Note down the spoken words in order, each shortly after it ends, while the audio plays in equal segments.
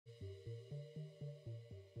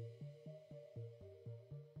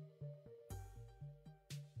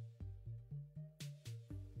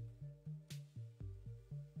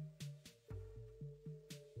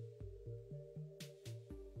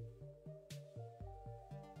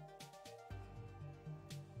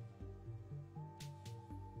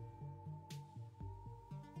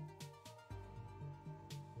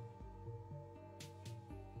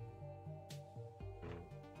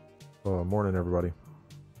Morning, everybody.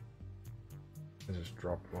 I just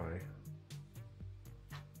dropped my...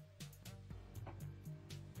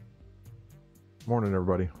 Morning,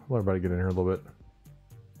 everybody. Let everybody get in here a little bit.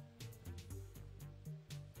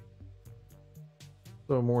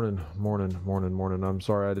 So, morning. I'm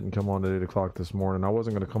sorry I didn't come on at 8 o'clock this morning. I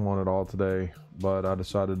wasn't going to come on at all today, but I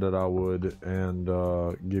decided that I would and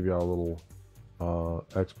give you a little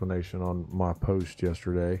explanation on my post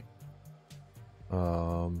yesterday.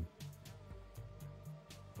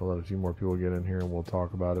 I'll let a few more people get in here and we'll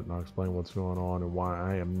talk about it and I'll explain what's going on and why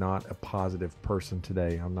I am not a positive person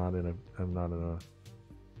today. I'm not in a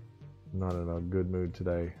good mood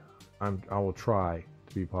today. I will try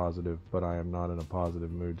to be positive, but I am not in a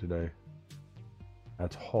positive mood today.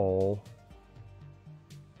 At all.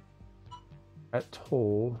 My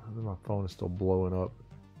phone is still blowing up.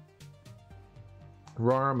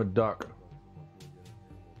 Rar, I'm a duck.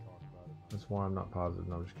 That's why I'm not positive.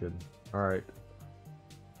 No, I'm just kidding. All right.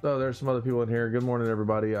 So there's some other people in here. Good morning,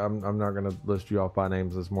 everybody. I'm not going to list you off by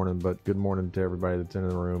names this morning, but good morning to everybody that's in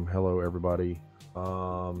the room. Hello, everybody.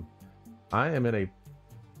 I am in a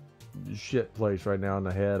shit place right now in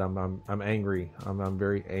the head. I'm angry. I'm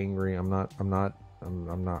very angry. I'm not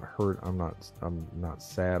hurt. I'm not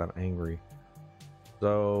sad. I'm angry.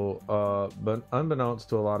 So, but unbeknownst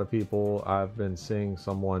to a lot of people, I've been seeing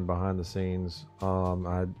someone behind the scenes.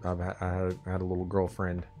 I had a little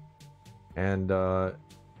girlfriend, and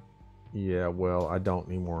yeah, well, I don't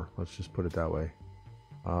anymore. Let's just put it that way.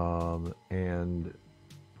 And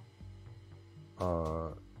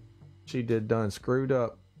she did done screwed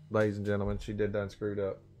up, ladies and gentlemen. She did done screwed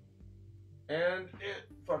up, and it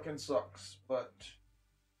fucking sucks, but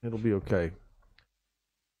it'll be okay.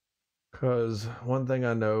 Because one thing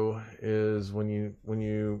I know is when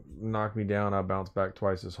you knock me down, I bounce back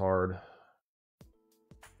twice as hard.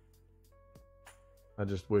 I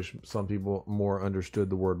just wish some people more understood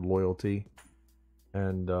the word loyalty.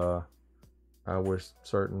 And I wish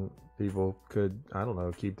certain people could, I don't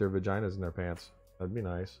know, keep their vaginas in their pants. That'd be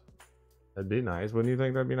nice. That'd be nice. Wouldn't you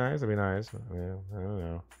think that'd be nice? That'd be nice. Yeah, I don't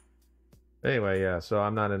know. Anyway, yeah, so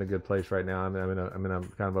I'm not in a good place right now. I'm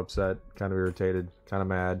kind of upset, kind of irritated, kind of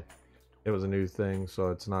mad. It was a new thing, so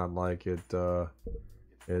it's not like it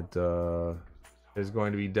is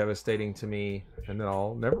going to be devastating to me and then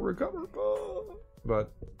I'll never recover.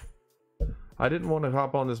 But I didn't want to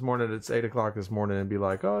hop on this morning. It's 8 o'clock this morning and be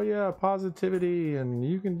like, oh yeah, positivity and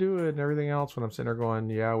you can do it and everything else, when I'm sitting there going,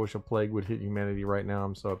 yeah, I wish a plague would hit humanity right now.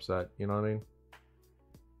 I'm so upset. You know what I mean?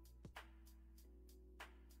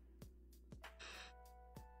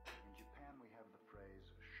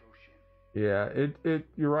 Yeah,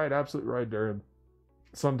 you're right, absolutely right, Darren.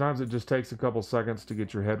 Sometimes it just takes a couple seconds to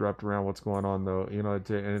get your head wrapped around what's going on, though. You know,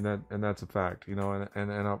 and that's a fact. You know,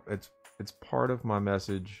 and it's part of my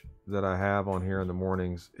message that I have on here in the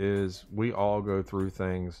mornings is we all go through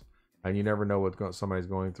things, and you never know what somebody's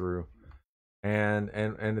going through, and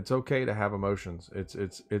it's okay to have emotions.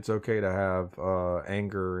 It's okay to have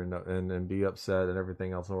anger and be upset and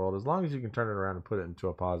everything else in the world, as long as you can turn it around and put it into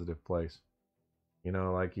a positive place. You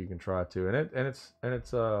know, like you can try to, and it's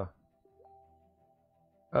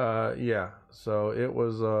yeah. So it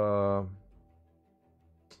was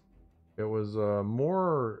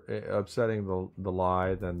more upsetting the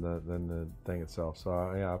lie than the thing itself.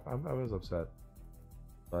 So yeah, I was upset.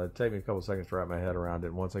 It'd take me a couple seconds to wrap my head around it.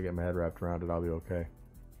 And once I get my head wrapped around it, I'll be okay.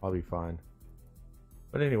 I'll be fine.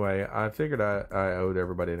 But anyway, I figured I owed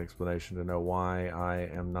everybody an explanation to know why I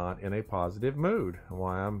am not in a positive mood,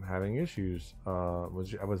 why I'm having issues. I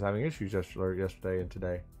was having issues yesterday and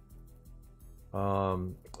today.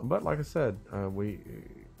 But like I said,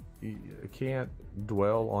 you can't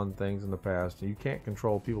dwell on things in the past. You can't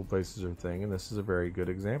control people, places, or things, and this is a very good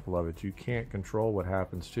example of it. You can't control what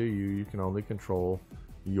happens to you. You can only control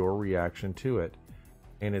your reaction to it.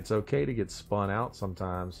 And it's okay to get spun out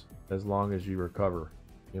sometimes, as long as you recover.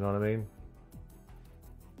 You know what I mean?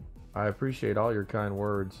 I appreciate all your kind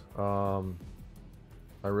words. I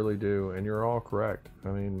really do, and you're all correct.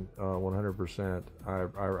 I mean, 100%.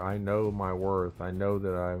 I know my worth. I know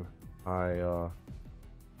that I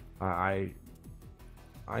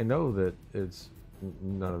know that it's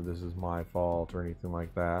none of this is my fault or anything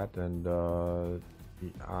like that, and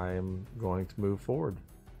I am going to move forward.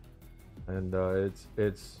 And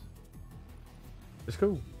it's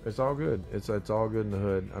cool. It's all good. It's all good in the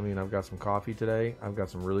hood. I mean, I've got some coffee today. I've got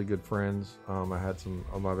some really good friends. I had some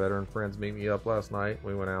of my veteran friends meet me up last night.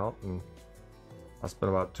 We went out and I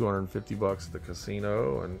spent about $250 at the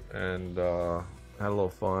casino and had a little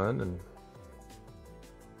fun, and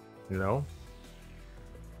you know,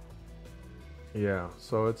 yeah.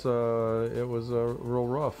 So it was real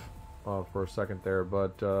rough. for a second there,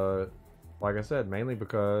 but like I said, mainly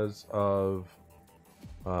because of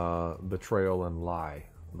betrayal and lie.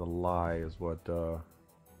 The lie is what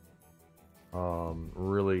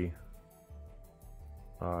really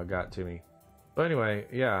got to me. So anyway,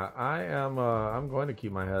 yeah, I am. I'm going to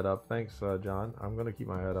keep my head up. Thanks, John. I'm going to keep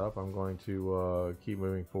my head up. I'm going to keep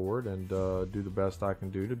moving forward and do the best I can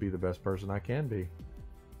do to be the best person I can be.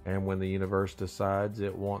 And when the universe decides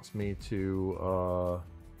it wants me to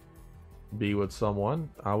be with someone,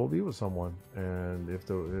 I will be with someone. And if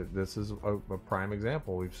this is a prime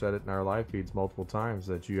example, we've said it in our live feeds multiple times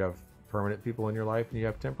that you have permanent people in your life and you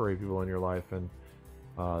have temporary people in your life, and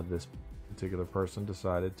this particular person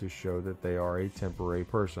decided to show that they are a temporary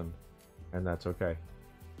person, and that's okay.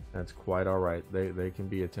 That's quite all right. They can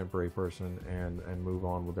be a temporary person and move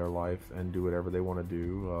on with their life and do whatever they want to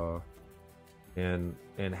do in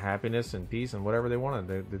happiness and peace and whatever they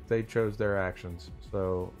wanted. They chose their actions,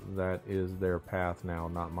 so that is their path now,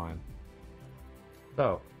 not mine.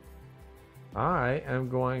 So I am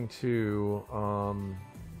going to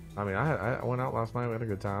I mean, I went out last night. We had a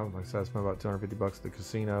good time. Like I said, I spent about $250 at the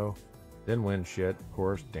casino. Didn't win shit, of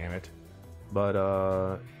course, damn it. But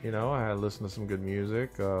you know, I had listened to some good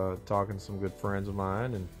music, talking to some good friends of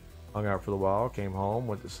mine, and hung out for a while. Came home,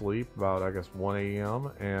 went to sleep about, I guess, 1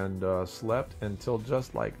 a.m. and slept until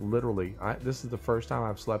just like literally. This is the first time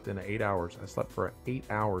I've slept in 8 hours. I slept for 8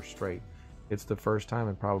 hours straight. It's the first time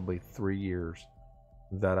in probably 3 years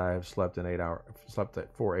that I have slept in 8 hours. Slept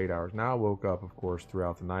for 8 hours. Now I woke up, of course,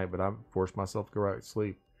 throughout the night, but I forced myself to go right to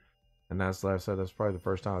sleep. And that's, like I said, that's probably the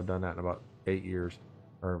first time I've done that in about 8 years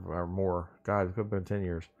or more. God, it could have been 10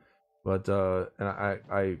 years. But and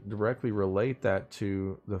I directly relate that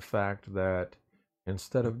to the fact that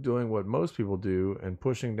instead of doing what most people do and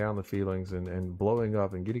pushing down the feelings and blowing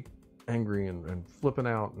up and getting angry and flipping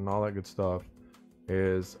out and all that good stuff,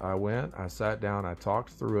 is I went, I sat down, I talked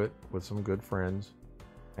through it with some good friends,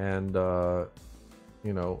 and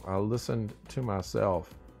you know, I listened to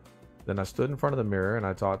myself. Then I stood in front of the mirror and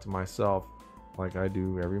I talked to myself like I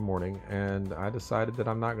do every morning, and I decided that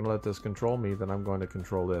I'm not going to let this control me, that I'm going to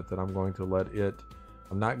control it, that I'm going to let it,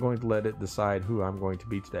 I'm not going to let it decide who I'm going to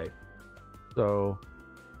be today. So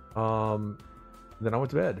then I went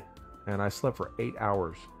to bed and I slept for 8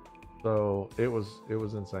 hours. So it was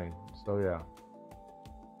insane. So yeah.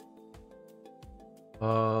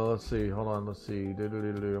 Let's see, hold on, let's see. I'm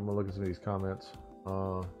gonna look at some of these comments.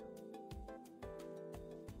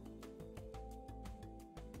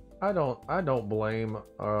 I don't blame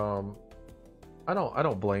I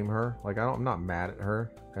don't blame her. Like, I'm not mad at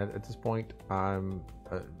her at this point.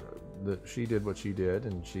 She did what she did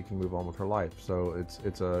and she can move on with her life. So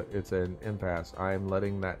it's an impasse. I am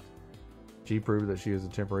letting that, she proved that she is a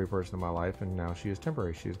temporary person in my life, and now she is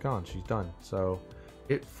temporary. She is gone. She's done. So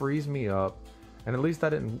it frees me up. And at least it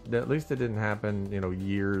didn't happen, you know,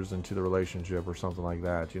 years into the relationship or something like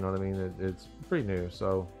that. You know what I mean? It's pretty new.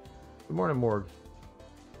 So good morning, Morg.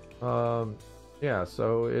 Yeah,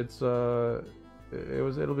 so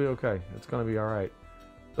it'll be okay. It's gonna be all right.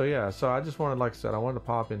 So yeah, so I just wanted, like I said, I wanted to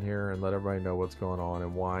pop in here and let everybody know what's going on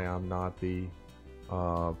and why I'm not the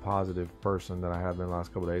positive person that I have been the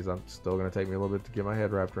last couple of days. I'm still gonna take me a little bit to get my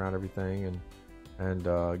head wrapped around everything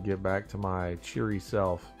and get back to my cheery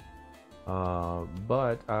self.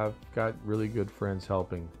 But I've got really good friends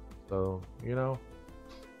helping. So, you know,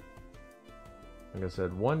 like I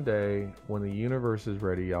said, one day when the universe is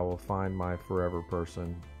ready, I will find my forever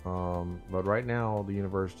person. But right now, the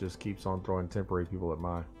universe just keeps on throwing temporary people in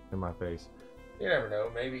my face. You never know.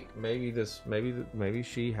 Maybe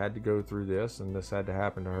she had to go through this, and this had to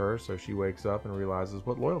happen to her, so she wakes up and realizes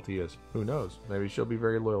what loyalty is. Who knows? Maybe she'll be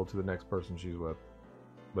very loyal to the next person she's with,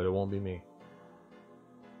 but it won't be me.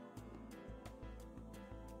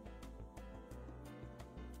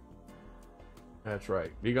 That's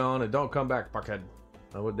right. Be gone and don't come back, fuckhead.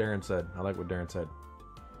 That's what Darren said. I like what Darren said.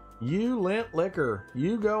 You lint liquor.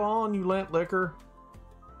 You go on, you lint liquor.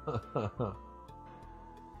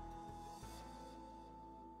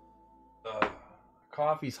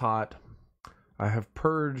 Coffee's hot. I have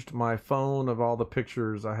purged my phone of all the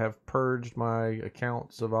pictures. I have purged my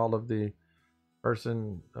accounts of all of the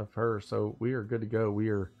person of her. So we are good to go.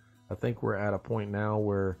 I think we're at a point now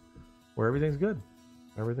where everything's good.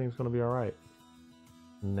 Everything's going to be all right.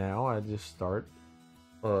 Now I just start,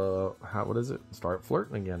 what is it? Start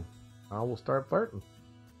flirting again. I will start flirting.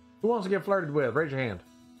 Who wants to get flirted with? Raise your hand.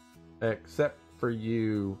 Except for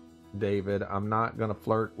you, David. I'm not gonna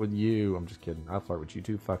flirt with you. I'm just kidding. I'll flirt with you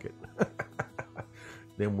too. Fuck it.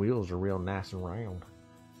 Them wheels are real nice and round.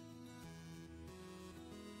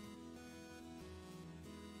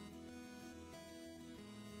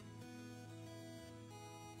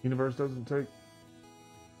 Universe doesn't take.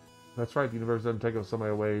 That's right. The universe doesn't take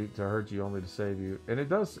somebody away to hurt you, only to save you. And it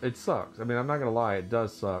does. It sucks. I mean, I'm not gonna lie. It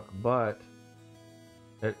does suck, but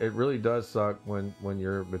it really does suck when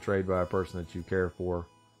you're betrayed by a person that you care for.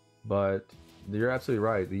 But you're absolutely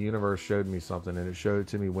right. The universe showed me something, and it showed it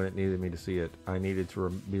to me when it needed me to see it. I needed to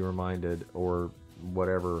be reminded, or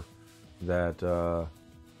whatever, that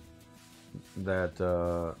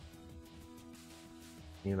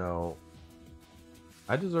you know,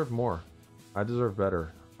 I deserve more. I deserve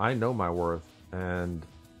better. I know my worth, and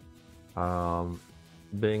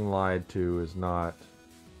being lied to is not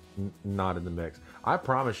in the mix. I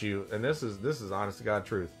promise you, and this is honest to God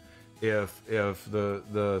truth. If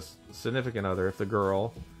the significant other, if the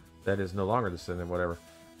girl that is no longer the significant, whatever,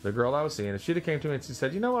 the girl I was seeing, if she'd have came to me and she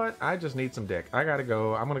said, you know what, I just need some dick. I gotta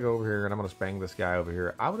go. I'm gonna go over here and I'm gonna spang this guy over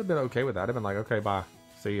here. I would have been okay with that. I'd have been like, okay, bye,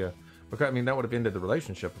 see ya. Because I mean, that would have ended the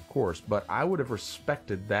relationship, of course, but I would have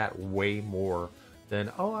respected that way more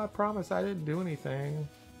than, oh, I promise I didn't do anything.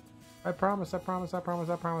 I promise. Oh,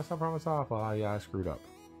 well, yeah, I screwed up.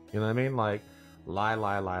 You know what I mean? Like,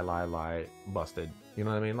 lie, busted. You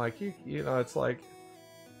know what I mean? Like, you know, it's like,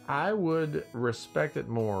 I would respect it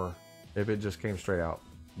more if it just came straight out.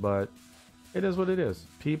 But it is what it is.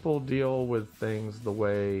 People deal with things the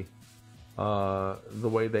way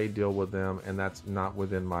they deal with them, and that's not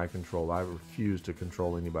within my control. I refuse to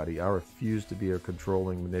control anybody. I refuse to be a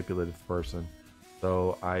controlling, manipulative person.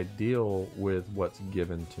 So I deal with what's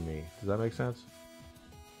given to me. Does that make sense?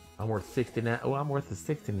 I'm worth 69. Oh, I'm worth the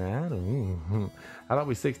 69. How about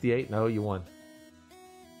we 68? No, you won.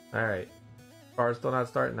 All right. Car's still not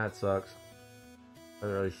starting. That sucks. That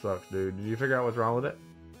really sucks, dude. Did you figure out what's wrong with it?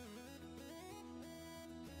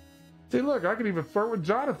 See, look, I can even flirt with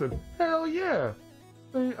Jonathan. Hell yeah.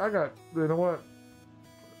 See, I got, you know what?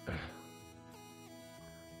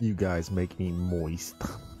 You guys make me moist.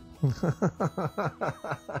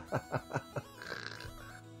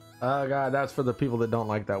 Oh God, that's for the people that don't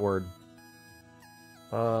like that word.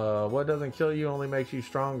 What doesn't kill you only makes you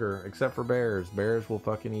stronger, except for bears. Bears will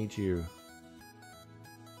fucking eat you.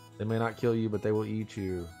 They may not kill you, but they will eat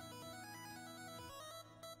you.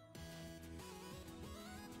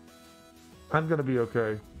 I'm gonna be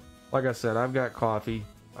okay. Like I said, I've got coffee.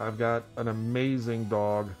 I've got an amazing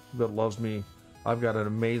dog that loves me. I've got an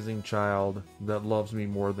amazing child that loves me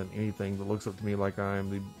more than anything, that looks up to me like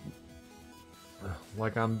I'm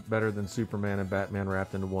better than Superman and Batman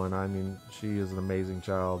wrapped into one. I mean, she is an amazing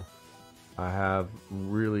child. I have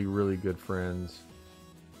really, really good friends.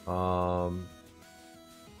 I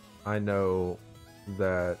know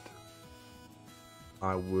that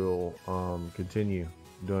I will continue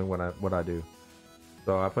doing what I do.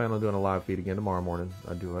 So I plan on doing a live feed again tomorrow morning.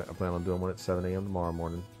 I plan on doing one at 7 a.m. tomorrow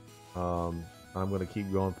morning. I'm going to keep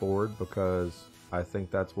going forward because I think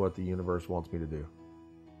that's what the universe wants me to do.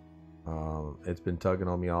 It's been tugging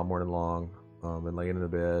on me all morning long. Been laying in the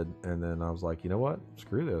bed, and then I was like, you know what?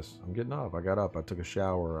 Screw this. I'm getting up. I got up. I took a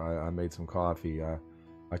shower. I made some coffee.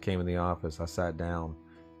 I came in the office. I sat down,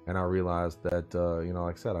 and I realized that you know,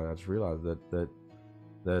 like I said, I just realized that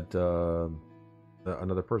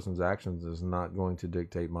another person's actions is not going to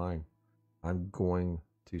dictate mine. I'm going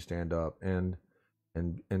to stand up and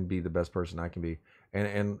be the best person I can be.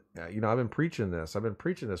 And you know, I've been preaching this. I've been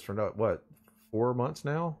preaching this for what, 4 months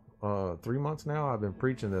now, 3 months now. I've been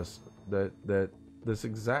preaching this, that this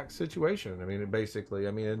exact situation. I mean, it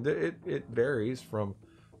varies from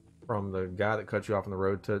the guy that cut you off on the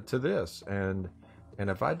road to this. And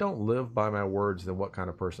if I don't live by my words, then what kind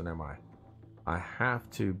of person am I? I have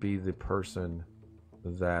to be the person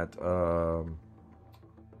that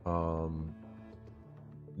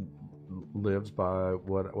lives by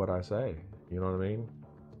what I say. You know what I mean?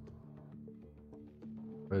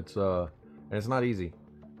 It's and it's not easy.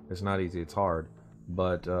 It's not easy. It's hard.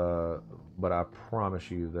 But I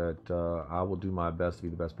promise you that I will do my best to be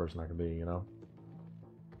the best person I can be. You know.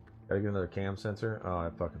 Gotta get another cam sensor. Oh,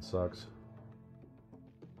 that fucking sucks.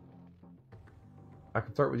 I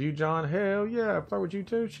can flirt with you, John. Hell yeah, I flirt with you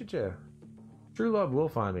too. Shit yeah. True love will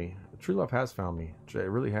find me. True love has found me. It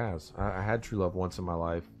really has. I had true love once in my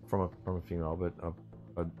life from a female, but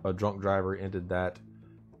a drunk driver ended that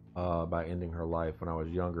by ending her life when I was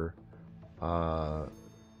younger.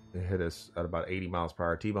 It hit us at about 80 miles per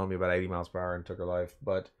hour. T-boned me about 80 miles per hour and took her life.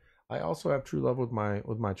 But I also have true love with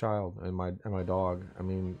my child and my dog. I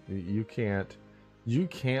mean, you can't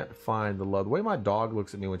find the love. The way my dog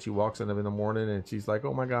looks at me when she walks in the morning and she's like,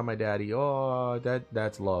 "Oh my God, my daddy!" Oh,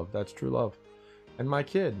 that's love. That's true love. And my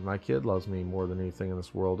kid loves me more than anything in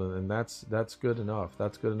this world, and that's good enough.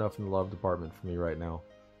 That's good enough in the love department for me right now.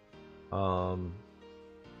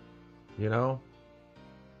 You know,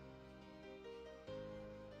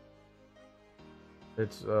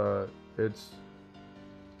 It's it's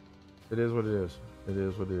it is what it is. It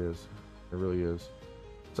is what it is. It really is.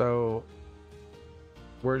 So,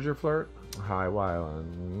 where's your flirt? Hi,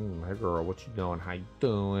 Wyland. Hey, girl. What you doing? How you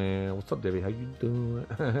doing? What's up, Debbie? How you doing?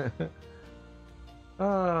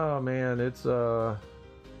 Oh man, it's I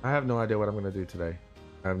have no idea what I'm gonna do today.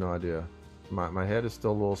 I have no idea. My head is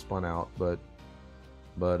still a little spun out, but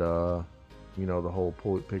you know, the whole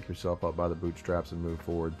pick yourself up by the bootstraps and move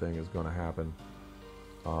forward thing is gonna happen.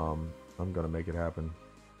 I'm gonna make it happen.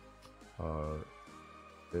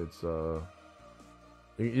 It's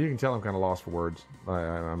you can tell I'm kind of lost for words.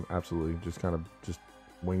 I'm absolutely just kind of just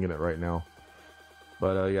winging it right now.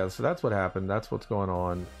 But yeah, so that's what happened. That's what's going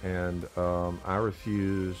on, and I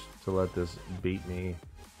refuse to let this beat me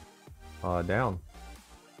down.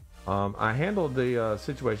 I handled the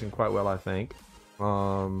situation quite well, I think.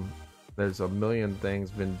 There's a million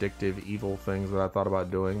things, vindictive, evil things that I thought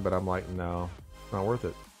about doing, but I'm like, no, it's not worth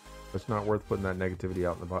it. It's not worth putting that negativity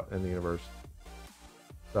out in the universe.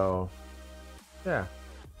 So, yeah.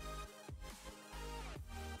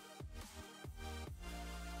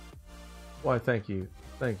 Why, thank you.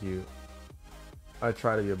 Thank you. I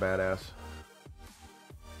try to be a badass.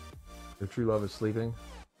 Your true love is sleeping.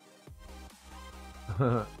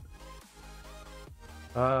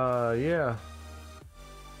 Yeah.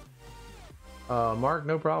 Mark,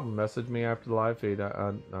 no problem. Message me after the live feed.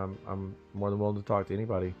 I'm more than willing to talk to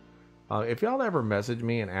anybody. If y'all ever message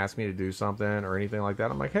me and ask me to do something or anything like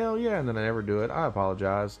that, I'm like, hell yeah, and then I never do it. I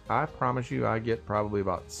apologize. I promise you, I get probably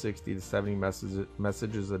about 60 to 70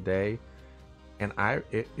 messages a day, and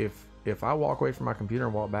if I walk away from my computer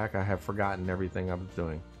and walk back, I have forgotten everything I was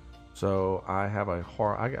doing. So I have I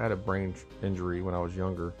had a brain injury when I was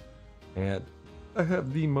younger, and I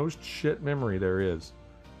have the most shit memory there is.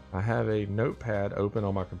 I have a notepad open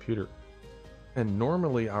on my computer, and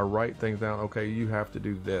normally I write things down. Okay, you have to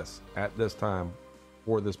do this at this time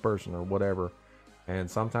for this person or whatever. And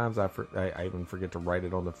sometimes I even forget to write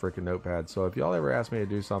it on the freaking notepad. So if y'all ever ask me to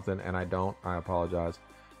do something and I don't, I apologize.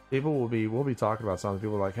 We'll be talking about something.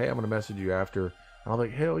 People are like, hey, I'm gonna message you after. And I'm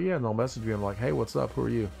like, hell yeah, and they'll message me. I'm like, hey, what's up? Who are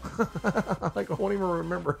you? Like, I won't even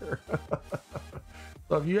remember.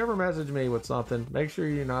 So if you ever message me with something, make sure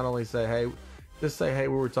you not only say, hey, just say, hey,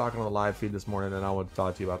 we were talking on the live feed this morning and I want to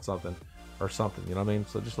talk to you about something or something, you know what I mean?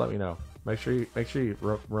 So just let me know. Make sure you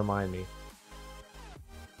remind me.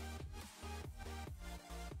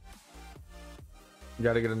 You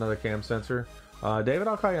got to get another cam sensor. David,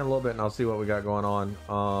 I'll call you in a little bit and I'll see what we got going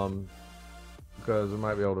on. Because we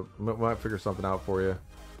might figure something out for you.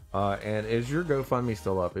 And is your GoFundMe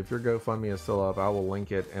still up? If your GoFundMe is still up, I will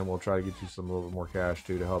link it and we'll try to get you a little bit more cash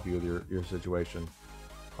too to help you with your situation.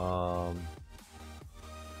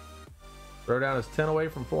 Throwdown is 10 away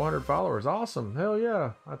from 400 followers. Awesome. Hell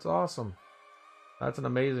yeah. That's awesome. That's an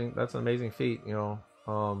amazing feat, you know.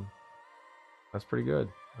 That's pretty good.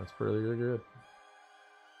 That's really good.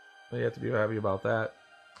 You have to be happy about that.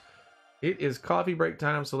 It is coffee break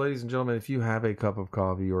time, so ladies and gentlemen, if you have a cup of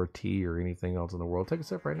coffee or tea or anything else in the world, take a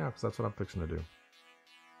sip right now, because that's what I'm fixing to do.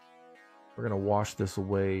 We're going to wash this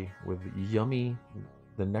away with yummy,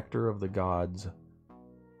 the nectar of the gods,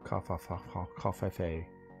 coffee.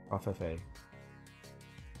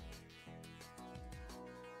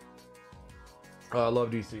 I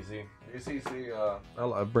love DCC.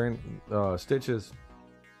 Stitches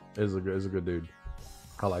is a good dude.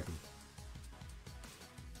 I like him.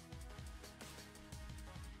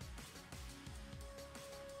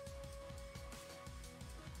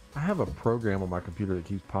 I have a program on my computer that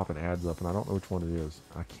keeps popping ads up, and I don't know which one it is.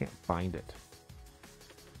 I can't find it.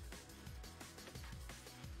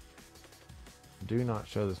 Do not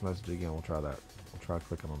show this message again. We'll try that. We'll try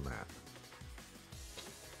clicking on that.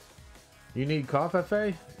 You need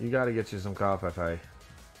coffee? You got to get you some coffee.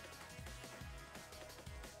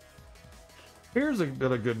 Here's a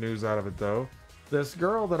bit of good news out of it, though. This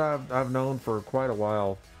girl that I've known for quite a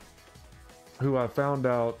while, who I found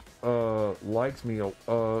out likes me a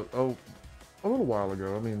little while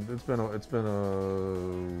ago. I mean, it's been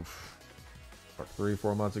like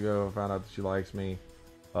 3-4 months ago. I found out that she likes me.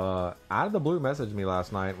 Out of the blue, messaged me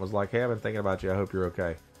last night and was like, hey, I've been thinking about you. I hope you're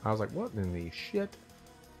okay. I was like, what in the shit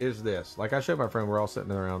is this? Like, I showed my friend, we're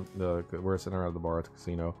sitting around the bar at the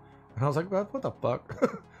casino, and I was like, what the fuck?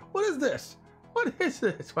 What is this? What is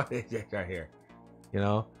this? What is this right here? You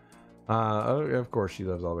know? Of course she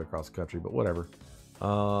lives all the way across the country, but whatever.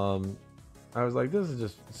 I was like, this is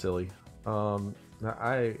just silly.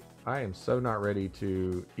 I am so not ready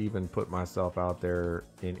to even put myself out there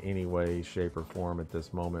in any way, shape, or form at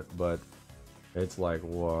this moment, but it's like,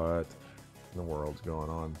 what in the world's going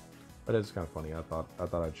on? But it's kind of funny. I thought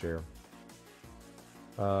I'd share.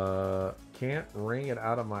 Can't wring it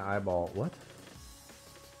out of my eyeball. What?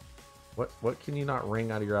 What can you not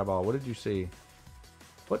wring out of your eyeball? What did you see?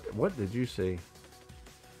 What did you see?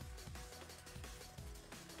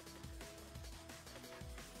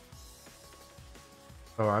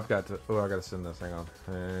 Oh, I gotta send this. Hang on.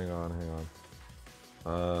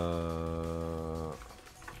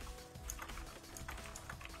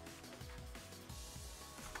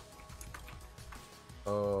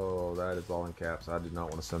 Oh, that is all in caps. I did not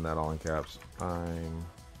want to send that all in caps. I'm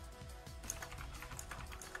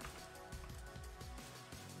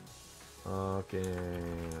okay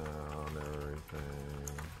on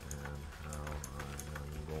everything and how I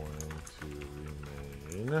am going to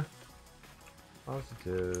remain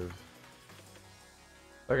positive.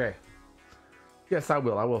 Okay. Yes, I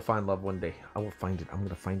will. I will find love one day. I will find it. I'm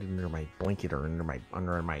gonna find it under my blanket or under my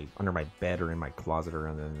bed or in my closet or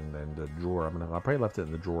in the drawer. I probably left it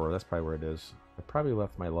in the drawer. That's probably where it is. I probably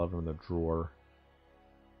left my love in the drawer.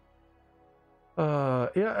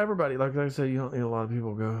 Yeah, everybody, like I said, you don't need a lot of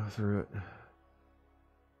people go through it.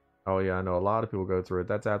 Oh yeah, I know a lot of people go through it.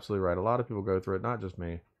 That's absolutely right. A lot of people go through it, not just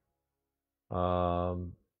me.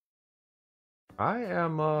 I'm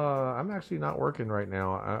actually not working right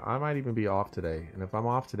now. I might even be off today. And if I'm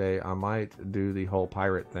off today, I might do the whole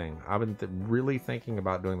pirate thing. I've been really thinking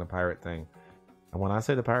about doing the pirate thing. And when I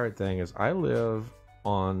say the pirate thing is I live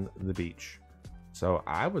on the beach. So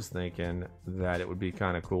I was thinking that it would be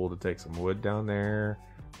kind of cool to take some wood down there,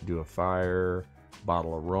 do a fire,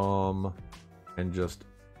 bottle of rum, and just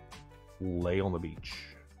lay on the beach.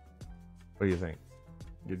 What do you think?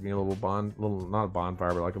 Give me a little not a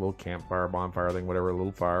bonfire, but like a little campfire, bonfire thing, whatever, a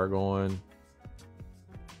little fire going,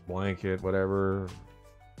 blanket, whatever,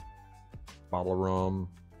 bottle of rum,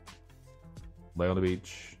 lay on the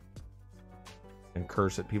beach, and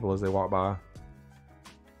curse at people as they walk by.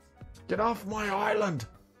 Get off my island!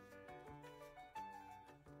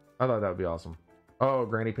 I thought that would be awesome. Oh,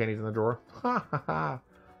 granny panties in the drawer. Ha ha ha.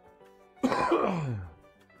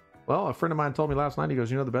 Well, a friend of mine told me last night, he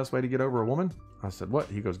goes, you know the best way to get over a woman? I said, what?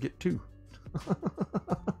 He goes, get two.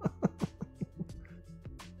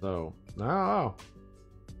 So, no.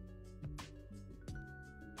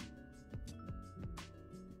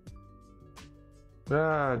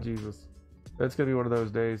 Ah, Jesus. It's going to be one of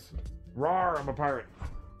those days. Rawr, I'm a pirate.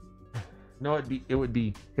 No, it would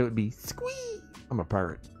be squee. I'm a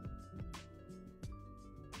pirate.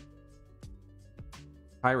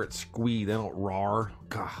 Pirates squee, they don't roar.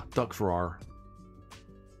 God, ducks roar.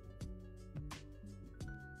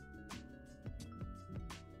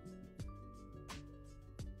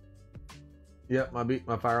 Yep,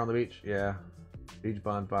 my fire on the beach. Yeah, beach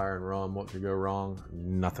bonfire and rum. What could go wrong?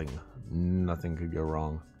 Nothing. Nothing could go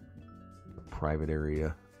wrong. A private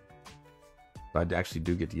area. But I actually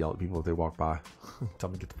do get to yell at people if they walk by. Tell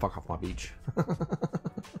them to get the fuck off my beach.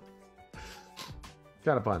 Kind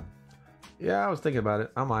of fun. Yeah, I was thinking about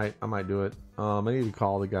it. I might do it. I need to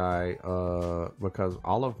call the guy because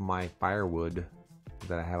all of my firewood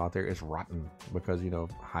that I have out there is rotten because, you know,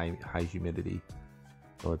 high humidity.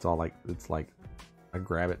 So it's all like I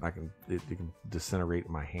grab it and it can disintegrate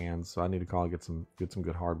in my hands. So I need to call and get some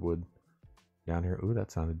good hardwood down here. Ooh,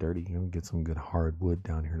 that sounded dirty. You know, get some good hardwood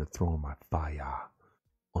down here to throw on my fire.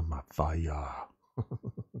 On my fire.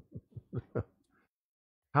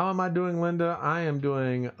 How am I doing, Linda? I am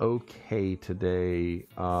doing okay today.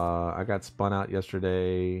 I got spun out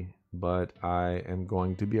yesterday, but I am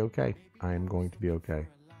going to be okay. I am going to be okay.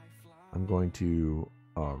 I'm going to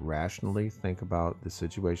rationally think about the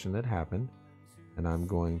situation that happened, and I'm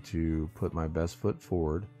going to put my best foot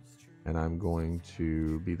forward, and I'm going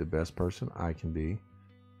to be the best person I can be,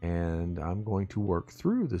 and I'm going to work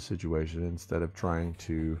through the situation instead of trying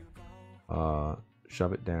to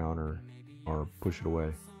shove it down or push it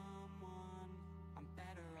away.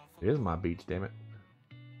 It is my beach, damn it.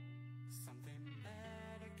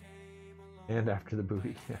 And after the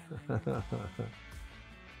booty. Alright,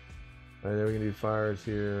 then we can do fires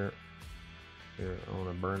here. Here on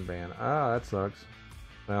a burn ban. Ah, that sucks.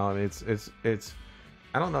 Well, I mean, it's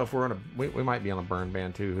I don't know if we're on a we might be on a burn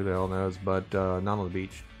ban too, who the hell knows, but not on the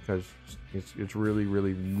beach because it's really,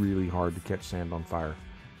 really, really hard to catch sand on fire.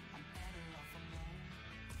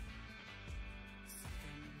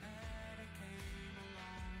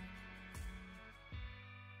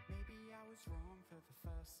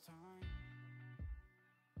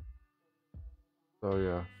 So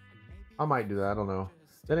yeah, I might do that. I don't know.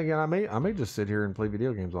 Then again, I may just sit here and play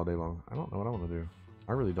video games all day long. I don't know what I want to do.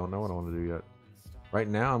 I really don't know what I want to do yet. Right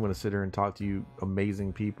now, I'm going to sit here and talk to you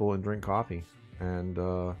amazing people and drink coffee. And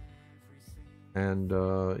And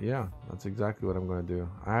yeah, that's exactly what I'm going to do.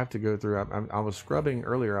 I have to go through. I was scrubbing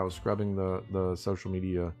earlier. I was scrubbing the social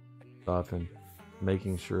media stuff and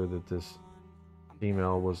making sure that this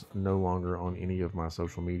email was no longer on any of my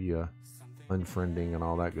social media, unfriending and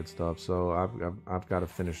all that good stuff. So I've got to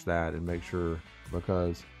finish that and make sure,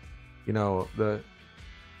 because you know the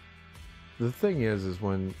thing is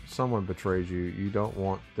when someone betrays you, you don't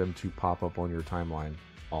want them to pop up on your timeline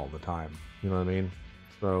all the time. You know what I mean?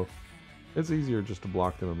 So it's easier just to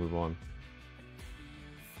block them and move on.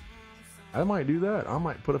 I might do that. I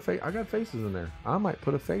might put a face. I got faces in there. I might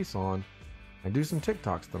put a face on and do some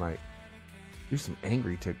TikToks tonight. Do some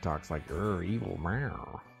angry TikToks like evil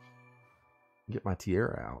meow. Get my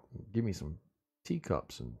tiara out. Give me some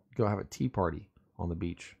teacups and go have a tea party on the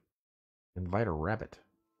beach. Invite a rabbit.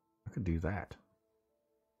 I could do that.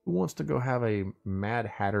 Who wants to go have a Mad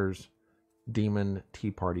Hatter's demon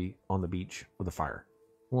tea party on the beach with a fire?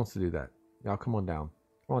 Who wants to do that? Y'all come on down.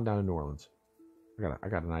 Come on down to New Orleans. I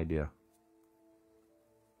got an idea.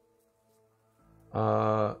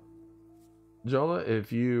 Jola,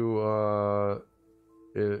 if you I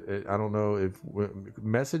don't know if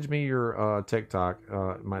message me your TikTok.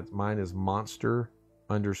 Mine is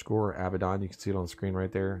monster_Abaddon. You can see it on the screen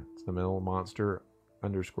right there. It's the middle,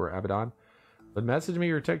 monster_Abaddon. But message me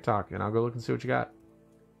your TikTok and I'll go look and see what you got.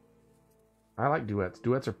 I like duets.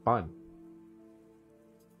 Duets are fun.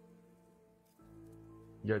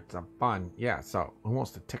 Yeah, it's a fun. Yeah, so who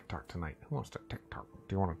wants to TikTok tonight? Who wants to TikTok?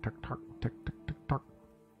 Do you want to TikTok? TikTok.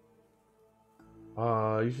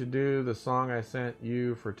 You should do the song I sent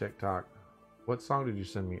you for TikTok. What song did you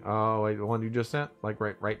send me? Oh, wait, the one you just sent? Like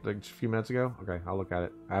right like a few minutes ago? Okay, I'll look at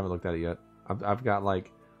it. I haven't looked at it yet. I've got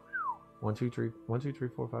like 1, 2, 3, 1, 2, 3,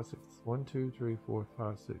 4, 5, 6. 1, 2, 3, 4,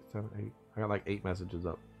 5, 6, 7, 8. I got like 8 messages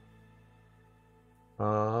up.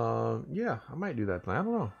 Yeah, I might do that tonight. I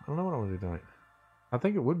don't know what I want to do tonight. I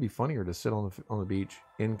think it would be funnier to sit on the beach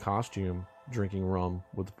in costume, drinking rum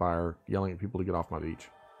with the fire, yelling at people to get off my beach.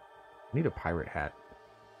 I need a pirate hat.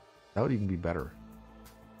 That would even be better.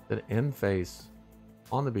 Then end face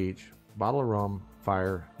on the beach, bottle of rum,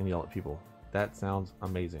 fire, and yell at people. That sounds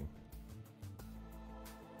amazing.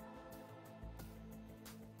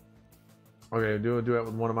 Okay, do it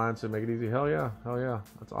with one of mine so make it easy. Hell yeah,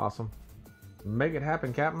 that's awesome. Make it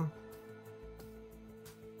happen, Captain.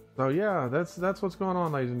 So yeah, that's what's going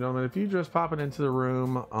on, ladies and gentlemen. If you just popping into the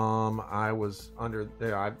room, I was under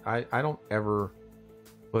there. I don't ever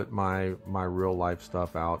put my real life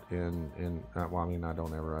stuff out in well, I mean, I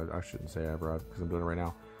don't ever. I shouldn't say ever because I'm doing it right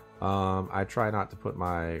now. I try not to put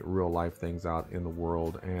my real life things out in the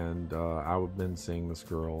world, and I've been seeing this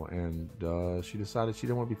girl, and she decided she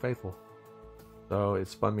didn't want to be faithful, so it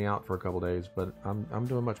spun me out for a couple days. But I'm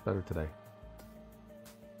doing much better today.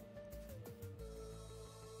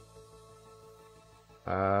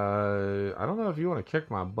 I don't know if you want to kick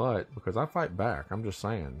my butt because I fight back. I'm just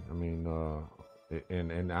saying. I mean,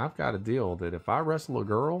 and I've got a deal that if I wrestle a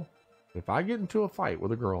girl, if I get into a fight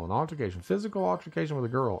with a girl, an altercation, physical altercation with a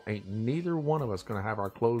girl, ain't neither one of us gonna have our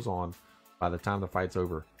clothes on by the time the fight's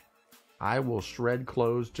over. I will shred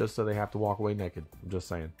clothes just so they have to walk away naked. I'm just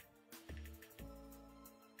saying.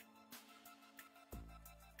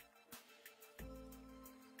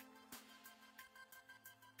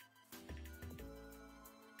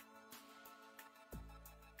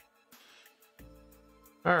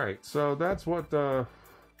 All right, so that's what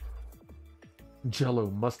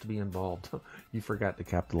Jello must be involved. You forgot to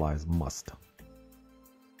capitalize must.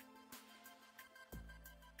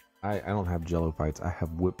 I don't have Jello fights. I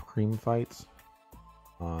have whipped cream fights.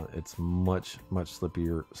 It's much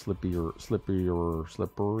slipperier.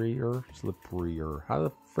 How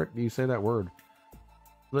the frick do you say that word?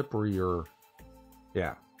 Slipperier.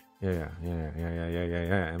 Yeah,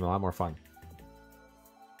 and a lot more fun.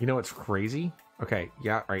 You know what's crazy? Okay,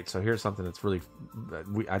 yeah, right. So here's something that's really,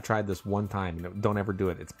 I tried this one time. Don't ever do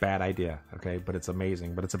it. It's a bad idea. Okay, but it's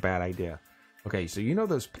amazing. But it's a bad idea. Okay, so you know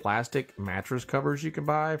those plastic mattress covers you can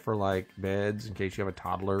buy for like beds in case you have a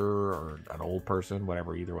toddler or an old person,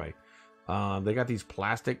 whatever. Either way, they got these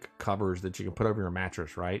plastic covers that you can put over your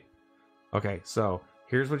mattress, right? Okay, so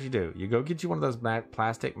here's what you do. You go get you one of those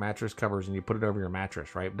plastic mattress covers and you put it over your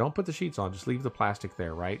mattress, right? Don't put the sheets on. Just leave the plastic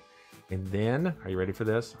there, right? And then, are you ready for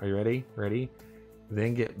this? Are you ready? Ready?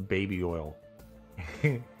 Then get baby oil.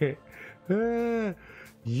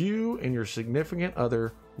 You and your significant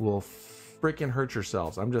other will freaking hurt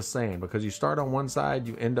yourselves. I'm just saying, because you start on one side,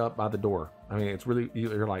 you end up by the door. I mean, it's really,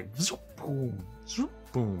 you're like, boom,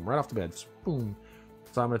 boom, right off the bed, boom.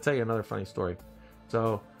 So I'm going to tell you another funny story.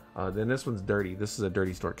 So Then this one's dirty. This is a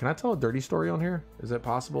dirty story. Can I tell a dirty story on here? Is that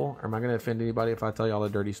possible? Or am I going to offend anybody if I tell y'all a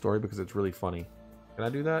dirty story because it's really funny? Can I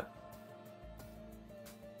do that?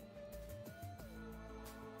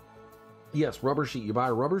 Yes, rubber sheet. You buy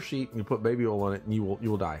a rubber sheet and you put baby oil on it and you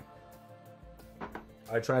will die.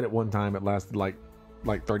 I tried it one time. It lasted like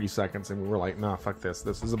 30 seconds and we were like, nah, fuck this.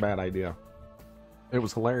 This is a bad idea. It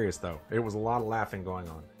was hilarious though. It was a lot of laughing going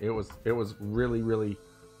on. It was really, really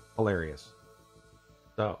hilarious.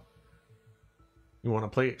 So, you want to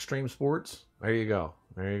play extreme sports? There you go.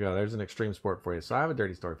 There you go. There's an extreme sport for you. So I have a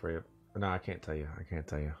dirty story for you. No, I can't tell you. I can't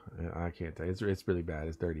tell you. It's really bad.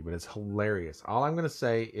 It's dirty, but it's hilarious. All I'm going to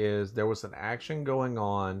say is there was an action going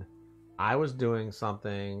on. I was doing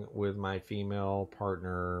something with my female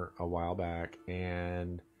partner a while back,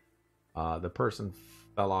 and the person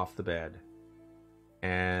fell off the bed.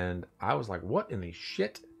 And I was like, what in the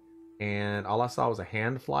shit? And all I saw was a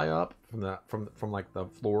hand fly up from like the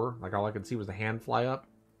floor. Like all I could see was the hand fly up,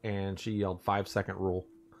 and she yelled 5-second rule.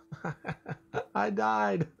 I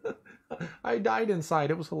died. I died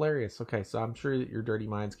inside. It was hilarious. Okay, so I'm sure that your dirty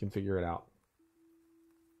minds can figure it out.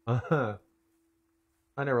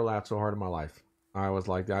 I never laughed so hard in my life. I was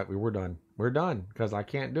like that. We're done. We're done because I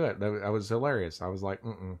can't do it. That was hilarious. I was like,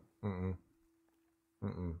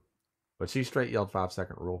 But she straight yelled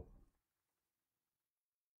 5-second rule.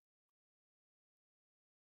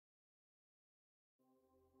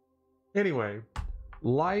 Anyway,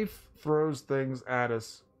 life throws things at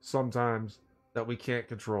us sometimes that we can't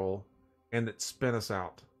control and that spin us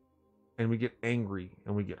out. And we get angry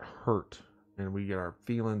and we get hurt and we get our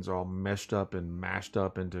feelings all meshed up and mashed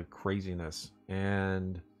up into craziness.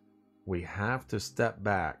 And we have to step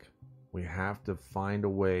back. We have to find a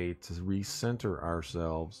way to recenter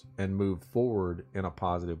ourselves and move forward in a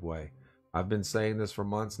positive way. I've been saying this for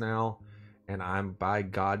months now, and I'm by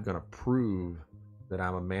God going to prove that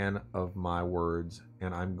I'm a man of my words,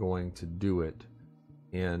 and I'm going to do it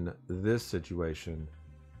in this situation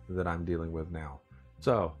that I'm dealing with now.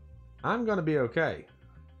 So I'm going to be okay.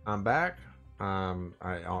 I'm back. I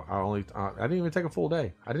didn't even take a full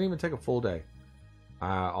day.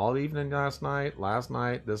 All evening last night,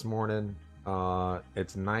 this morning.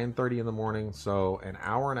 It's 9:30 in the morning, so an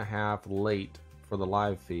hour and a half late for the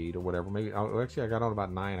live feed or whatever. Maybe actually I got on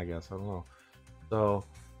about 9, I guess. I don't know. So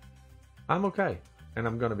I'm okay, and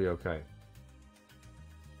I'm gonna be okay.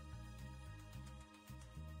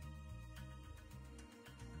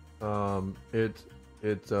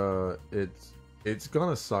 It's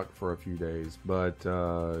gonna suck for a few days, but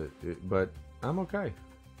I'm okay.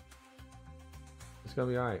 It's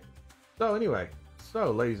gonna be alright. So anyway,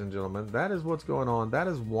 ladies and gentlemen, that is what's going on. That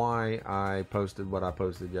is why I posted what I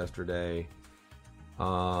posted yesterday.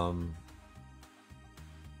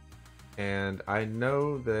 And I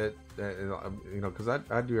know that you know, because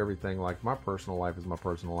I do everything, like my personal life is my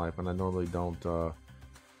personal life, and I normally don't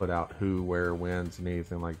put out who, where, whens, and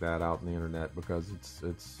anything like that out on the internet because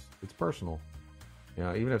it's personal. You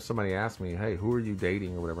know, even if somebody asks me, hey, who are you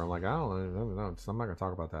dating or whatever, I'm like, I don't know. I'm not gonna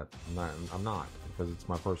talk about that. I'm not because it's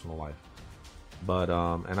my personal life. But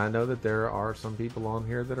and I know that there are some people on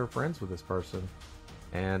here that are friends with this person,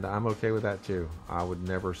 and I'm okay with that too. I would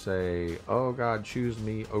never say, oh God, choose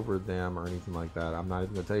me over them or anything like that. I'm not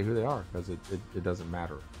even gonna tell you who they are because it doesn't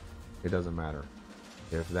matter. It doesn't matter.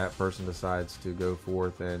 If that person decides to go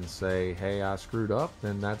forth and say, hey, I screwed up,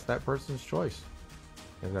 then that's that person's choice.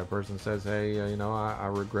 If that person says, hey, you know, I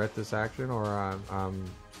regret this action, or I'm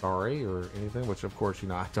sorry, or anything, which of course, you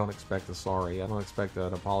know, I don't expect a sorry. I don't expect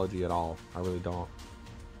an apology at all. I really don't.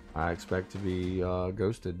 I expect to be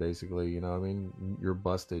ghosted, basically. You know what I mean? You're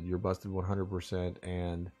busted. You're busted 100%,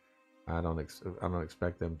 and I don't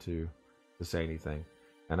expect them to say anything.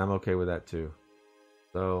 And I'm okay with that too.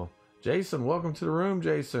 So, Jason, welcome to the room,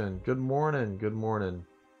 Jason. Good morning. Good morning.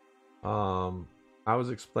 I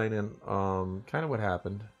was explaining kind of what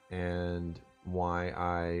happened and why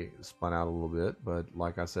I spun out a little bit, but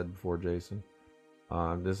like I said before, Jason,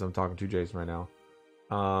 I'm talking to Jason right now.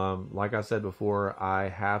 Like I said before, I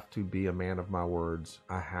have to be a man of my words.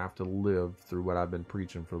 I have to live through what I've been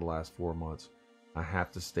preaching for the last 4 months. I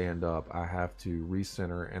have to stand up. I have to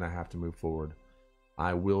recenter, and I have to move forward.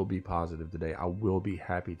 I will be positive today. I will be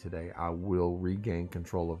happy today. I will regain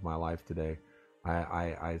control of my life today.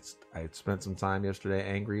 I spent some time yesterday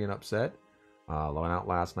angry and upset. Went out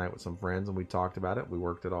last night with some friends and we talked about it. We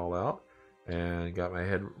worked it all out and got my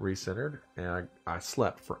head recentered. And I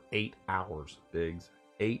slept for 8 hours, Biggs.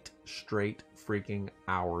 8 straight freaking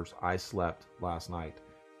hours I slept last night.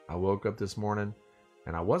 I woke up this morning,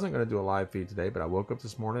 and I wasn't going to do a live feed today, but I woke up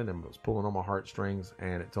this morning and was pulling on my heartstrings,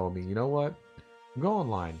 and it told me, you know what? Go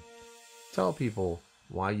online. Tell people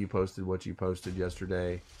why you posted what you posted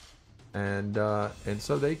yesterday, and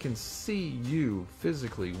so they can see you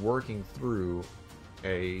physically working through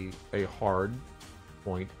a hard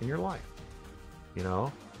point in your life. You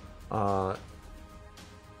know, I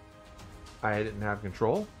didn't have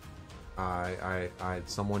control.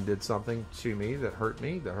 Someone did something to me, that hurt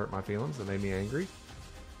my feelings, that made me angry,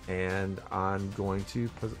 and I'm going to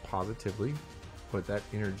positively put that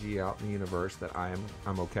energy out in the universe that I'm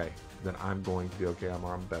okay, that I'm going to be okay,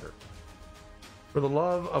 I'm better. For the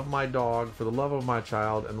love of my dog, for the love of my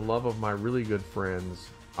child, and the love of my really good friends,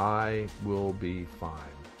 I will be fine.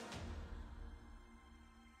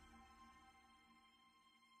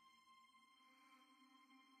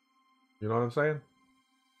 You know what I'm saying?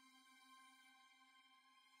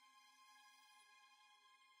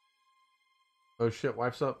 Oh shit,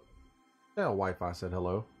 wife's up. Tell wife I said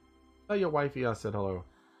hello. Tell your wifey I said hello.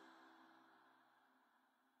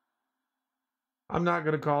 I'm not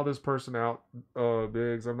gonna call this person out,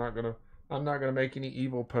 Biggs. I'm not gonna make any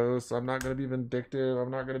evil posts. I'm not gonna be vindictive.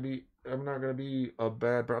 I'm not gonna be a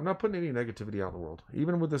bad person. I'm not putting any negativity out in the world.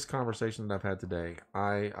 Even with this conversation that I've had today,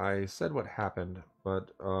 I said what happened,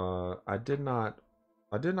 but I did not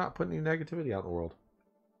put any negativity out in the world.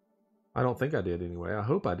 I don't think I did anyway. I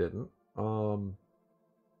hope I didn't.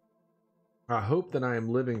 I hope that I am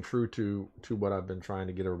living true to what I've been trying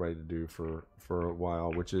to get everybody to do for a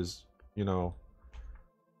while, which is, you know,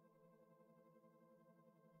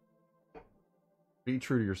 be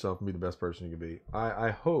true to yourself and be the best person you can be.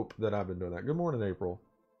 I hope that I've been doing that. Good morning, April.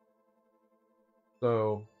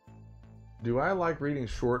 So, do I like reading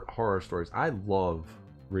short horror stories? I love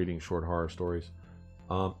reading short horror stories.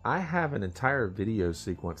 I have an entire video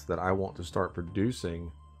sequence that I want to start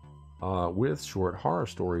producing with short horror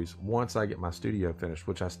stories once I get my studio finished,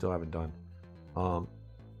 which I still haven't done.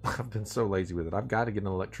 I've been so lazy with it. I've got to get an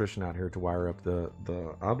electrician out here to wire up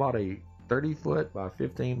I bought a 30-foot by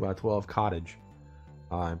 15 by 12 cottage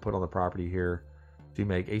and put on the property here to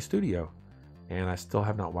make a studio, and I still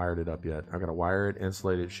have not wired it up yet. I got to wire it,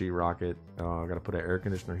 insulate it, sheetrock it. I got to put an air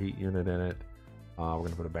conditioner heat unit in it. We're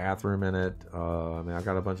gonna put a bathroom in it. I mean, I've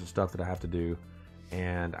got a bunch of stuff that I have to do,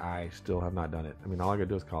 and I still have not done it. I mean, all I gotta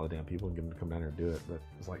do is call the damn people and get them to come down here and do it, but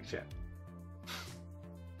it's like shit.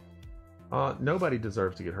 Nobody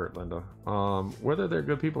deserves to get hurt, Linda. Whether they're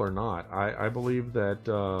good people or not, I believe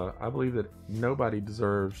that nobody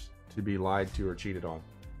deserves to be lied to or cheated on.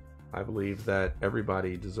 I believe that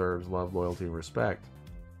everybody deserves love, loyalty, and respect.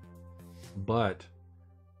 But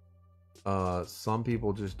some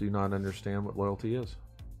people just do not understand what loyalty is.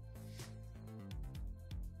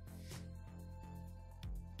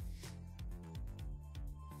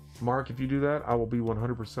 Mark, if you do that, I will be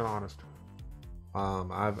 100% honest.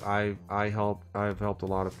 I've helped a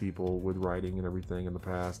lot of people with writing and everything in the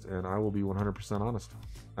past, and I will be 100% honest.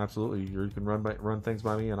 Absolutely, you can run things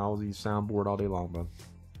by me, and I'll use soundboard all day long, bud.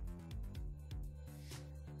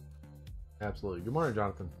 Absolutely. Good morning,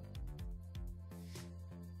 Jonathan.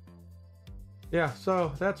 Yeah,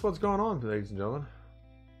 so that's what's going on, ladies and gentlemen.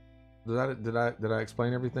 Did I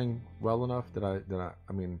explain everything well enough?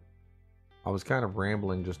 I mean, I was kind of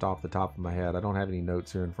rambling just off the top of my head. I don't have any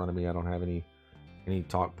notes here in front of me. I don't have any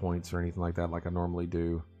talk points or anything like that like I normally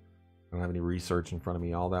do. I don't have any research in front of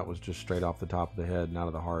me. All that was just straight off the top of the head and out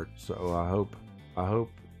of the heart. So I hope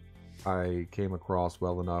I came across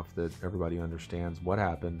well enough that everybody understands what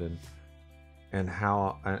happened and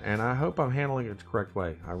how, and I hope I'm handling it the correct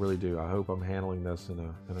way. I really do. I hope I'm handling this in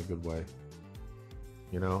a good way.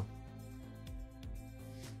 You know?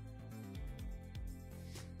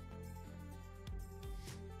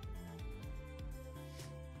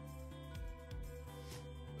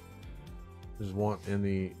 Just want, in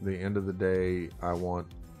the end of the day, I want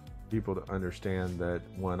people to understand that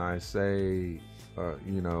when I say,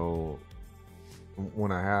 you know,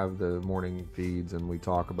 when I have the morning feeds and we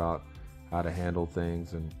talk about how to handle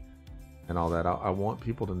things and all that, I want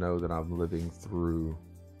people to know that I'm living through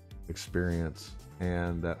experience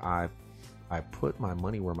and that I put my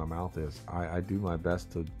money where my mouth is. I do my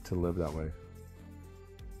best to live that way.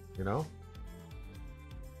 You know?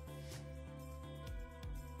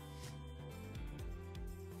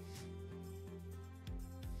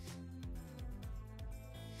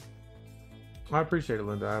 I appreciate it,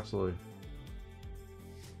 Linda. Absolutely.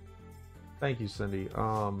 Thank you, Cindy.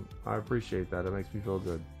 I appreciate that. It makes me feel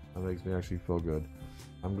good. It makes me actually feel good.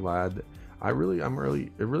 I'm glad. It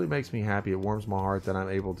really makes me happy. It warms my heart that I'm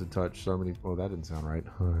able to touch so many. Oh, that didn't sound right.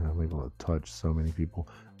 I'm able to touch so many people.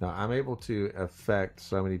 No, I'm able to affect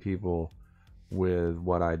so many people with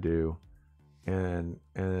what I do, and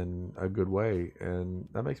in a good way, and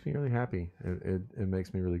that makes me really happy. It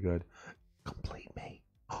makes me really good. Complete me.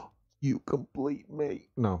 You complete me.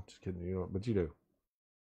 No, just kidding. You don't, but you do.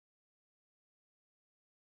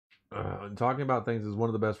 Talking about things is one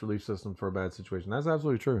of the best relief systems for a bad situation. That's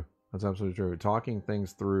absolutely true. That's absolutely true. Talking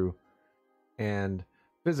things through and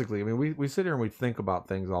physically, I mean, we sit here and we think about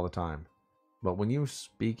things all the time. But when you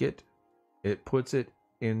speak it, it puts it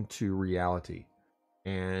into reality.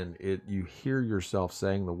 And you hear yourself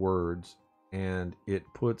saying the words, and it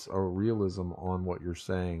puts a realism on what you're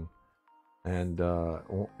saying. And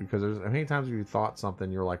because there's many times you thought something,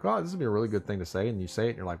 you're like, oh, this would be a really good thing to say, and you say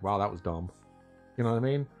it and you're like, wow, that was dumb. You know what I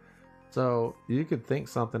mean? So you could think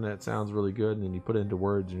something that sounds really good, and then you put it into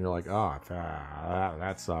words, and you're like, oh,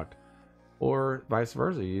 that sucked. Or vice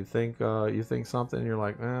versa. You think something, and you're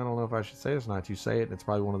like, I don't know if I should say this or not. You say it, and it's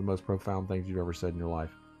probably one of the most profound things you've ever said in your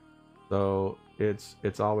life. So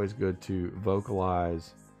it's always good to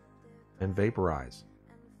vocalize and vaporize.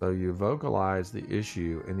 So you vocalize the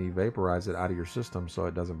issue, and you vaporize it out of your system so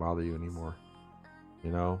it doesn't bother you anymore.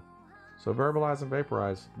 You know? So verbalize and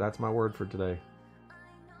vaporize. That's my word for today.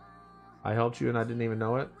 I helped you and I didn't even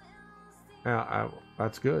know it. Yeah,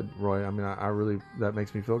 that's good, Roy. I mean, I really, that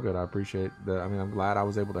makes me feel good. I appreciate that. I mean, I'm glad I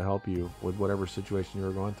was able to help you with whatever situation you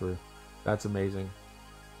were going through. That's amazing.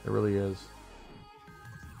 It really is.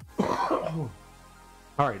 All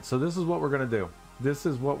right, so this is what we're going to do. This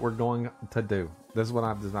is what we're going to do. This is what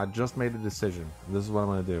I just made a decision. This is what I'm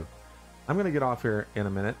going to do. I'm going to get off here in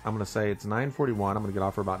a minute. I'm going to say it's 9:41. I'm going to get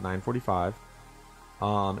off for about 9:45.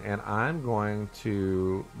 And I'm going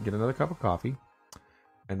to get another cup of coffee,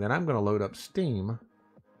 and then I'm going to load up Steam,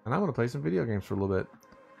 and I'm going to play some video games for a little bit.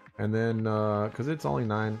 And then, cause it's only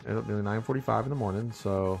 9:45 in the morning.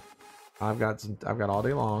 So I've got all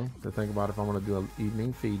day long to think about if I'm going to do an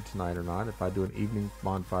evening feed tonight or not. If I do an evening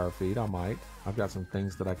bonfire feed, I might. I've got some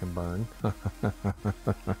things that I can burn.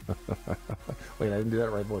 Wait, I didn't do that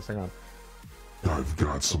right, boys. Hang on. I've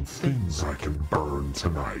got some things I can burn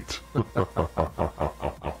tonight. We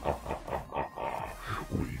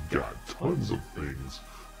got tons of things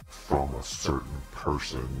from a certain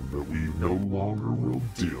person that we no longer will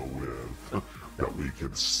deal with that we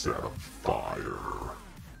can set afire.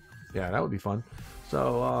 Yeah, that would be fun.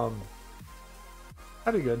 So,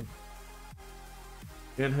 that'd be good.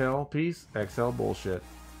 Inhale peace, exhale bullshit.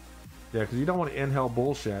 Yeah, because you don't want to inhale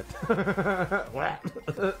bullshit. What?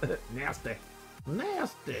 Nasty.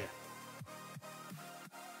 Nasty.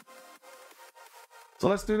 So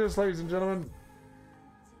let's do this, ladies and gentlemen.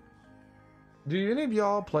 Do any of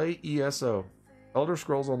y'all play ESO? Elder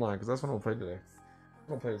Scrolls Online, because that's what I'm going to play today. I'm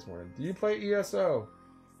going to play this morning. Do you play ESO?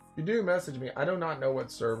 If you do, message me. I do not know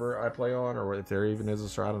what server I play on, or if there even is a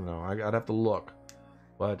server. I don't know. I'd have to look.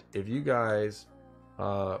 But if you guys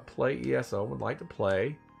play ESO, would like to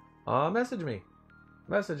play, message me.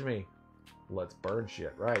 Message me. Let's burn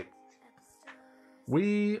shit, right?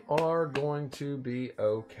 We are going to be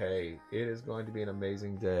okay. It is going to be an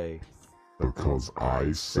amazing day. Because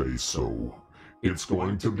I say so. It's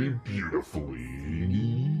going to be beautifully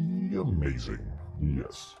amazing.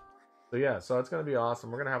 Yes. So yeah, so it's going to be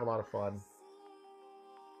awesome. We're going to have a lot of fun.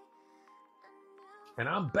 And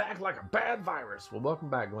I'm back like a bad virus. Well, welcome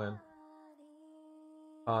back, Glenn.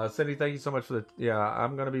 Cindy, thank you so much for the... Yeah,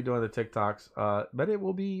 I'm going to be doing the TikToks. But it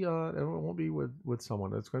will be... it won't be with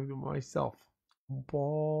someone. It's going to be myself.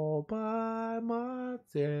 All by myself.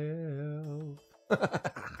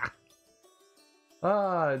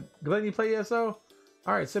 Glenn, you play ESO?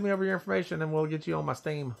 Alright, send me over your information and we'll get you on my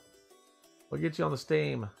Steam. We'll get you on the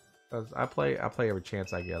Steam. Because I play every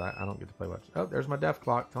chance I get. I don't get to play much. Oh, there's my deaf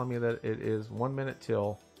clock telling me that it is 1 minute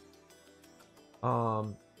till.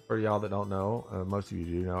 For y'all that don't know, most of you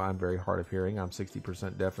do know, I'm very hard of hearing. I'm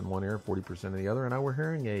 60% deaf in one ear, 40% in the other, and I wear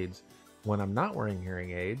hearing aids. When I'm not wearing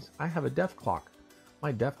hearing aids, I have a deaf clock.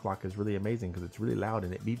 My deaf clock is really amazing because it's really loud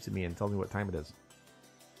and it beeps at me and tells me what time it is.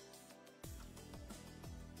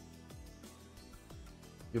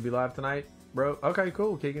 You'll be live tonight, bro? Okay,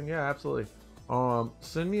 cool, Keegan. Yeah, absolutely.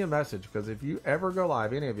 Send me a message, because if you ever go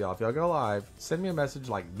live, any of y'all, if y'all go live, send me a message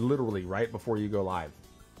like literally right before you go live.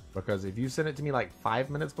 Because if you send it to me like 5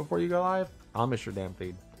 minutes before you go live, I'll miss your damn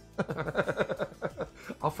feed.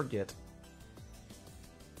 I'll forget.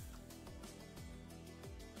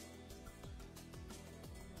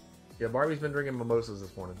 Yeah, Barbie's been drinking mimosas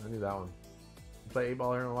this morning. I knew that one. You play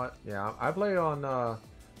 8-Ball here a lot? Yeah, I play on,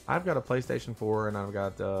 I've got a PlayStation 4 and I've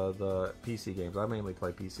got the PC games. I mainly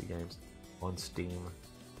play PC games on Steam.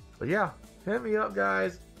 But yeah, hit me up,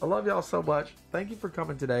 guys. I love y'all so much. Thank you for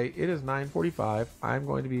coming today. It is 9:45. I'm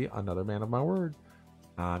going to be another man of my word.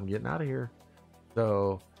 I'm getting out of here.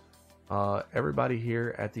 So, everybody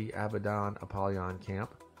here at the Abaddon Apollyon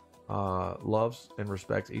camp, loves and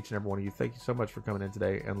respects each and every one of you. Thank you so much for coming in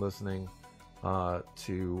today and listening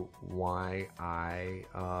to why I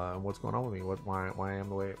and what's going on with me, why I am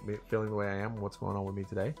the way, feeling the way I am, what's going on with me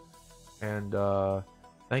today. And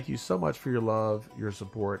thank you so much for your love, your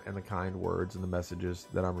support, and the kind words and the messages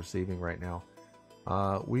that I'm receiving right now.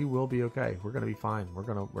 We will be okay. We're gonna be fine. We're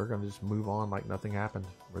gonna just move on like nothing happened.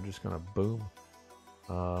 We're just gonna boom.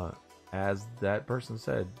 As that person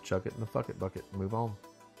said, chuck it in the fuck it bucket and move on.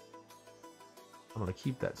 I'm gonna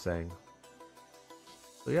keep that saying.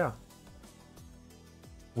 So yeah.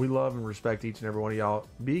 We love and respect each and every one of y'all.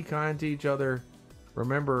 Be kind to each other.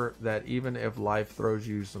 Remember that even if life throws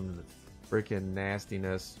you some freaking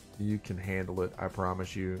nastiness, you can handle it. I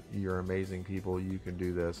promise you. You're amazing people. You can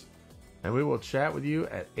do this. And we will chat with you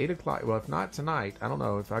at 8 o'clock. Well, if not tonight, I don't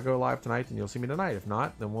know. If I go live tonight, then you'll see me tonight. If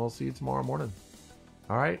not, then we'll see you tomorrow morning.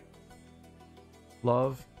 All right?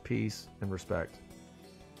 Love, peace, and respect.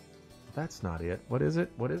 That's not it. What is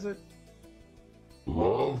it? What is it?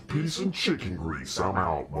 Love, peace, and chicken grease. I'm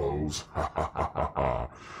out, Moe's.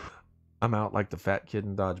 I'm out like the fat kid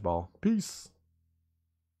in Dodgeball. Peace.